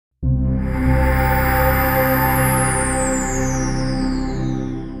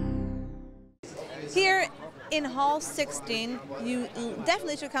all 16, you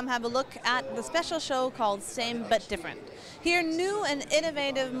definitely should come have a look at the special show called Same But Different. Here, new and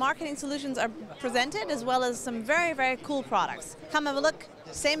innovative marketing solutions are presented, as well as some very, very cool products. Come have a look.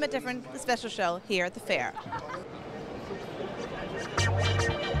 Same But Different, the special show here at the fair.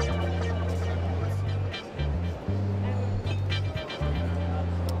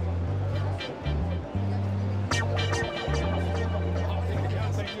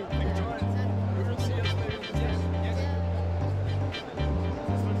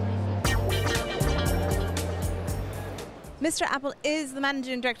 Mr. Appel is the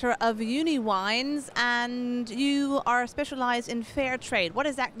Managing Director of Uni Wines, and you are specialized in fair trade. What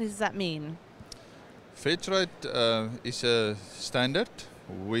exactly does that mean? Fair trade is a standard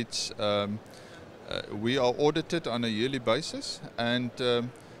which we are audited on a yearly basis, and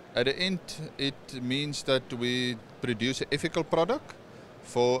at the end it means that we produce an ethical product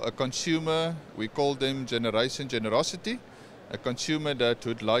for a consumer. We call them generation generosity, a consumer that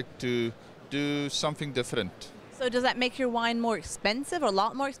would like to do something different. So does that make your wine more expensive, or a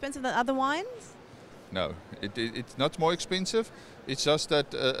lot more expensive than other wines? No, it's not more expensive. It's just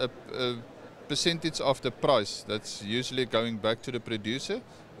that a percentage of the price that's usually going back to the producer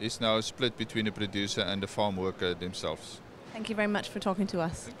is now split between the producer and the farm worker themselves. Thank you very much for talking to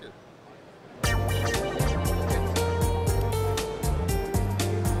us. Thank you.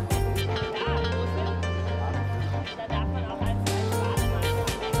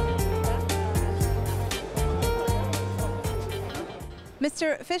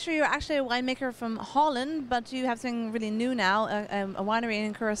 Mr. Fisher, you're actually a winemaker from Holland, but you have something really new now, a winery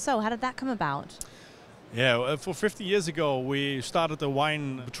in Curaçao. How did that come about? Yeah, for 50 years ago we started a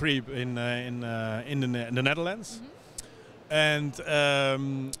wine betrieb in the Netherlands. Mm-hmm. And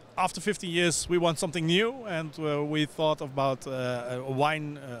after 50 years we want something new, and we thought about a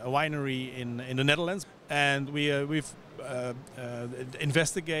winery in the Netherlands, and we've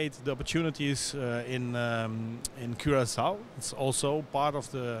investigate the opportunities in Curaçao. It's also part of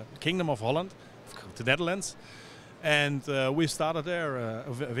the Kingdom of Holland, the Netherlands, and we started there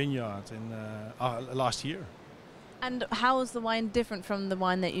a vineyard in last year. And how is the wine different from the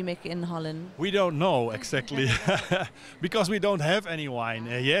wine that you make in Holland? We don't know exactly, because we don't have any wine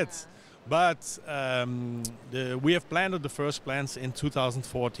yet. But we have planted the first plants in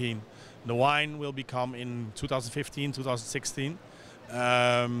 2014. The wine will become in 2015, 2016,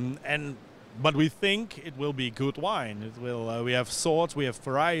 but we think it will be good wine. It will. We have sorts, we have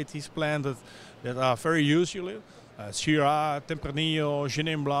varieties planted that are very usual: Syrah, Tempranillo,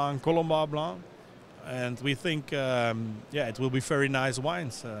 Chenin Blanc, Colomba Blanc, and we think, yeah, it will be very nice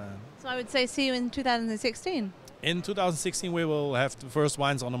wines. So I would say see you in 2016. In 2016, we will have the first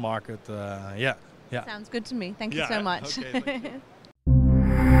wines on the market. Yeah. Sounds good to me. Thank you so much. Okay, thank you.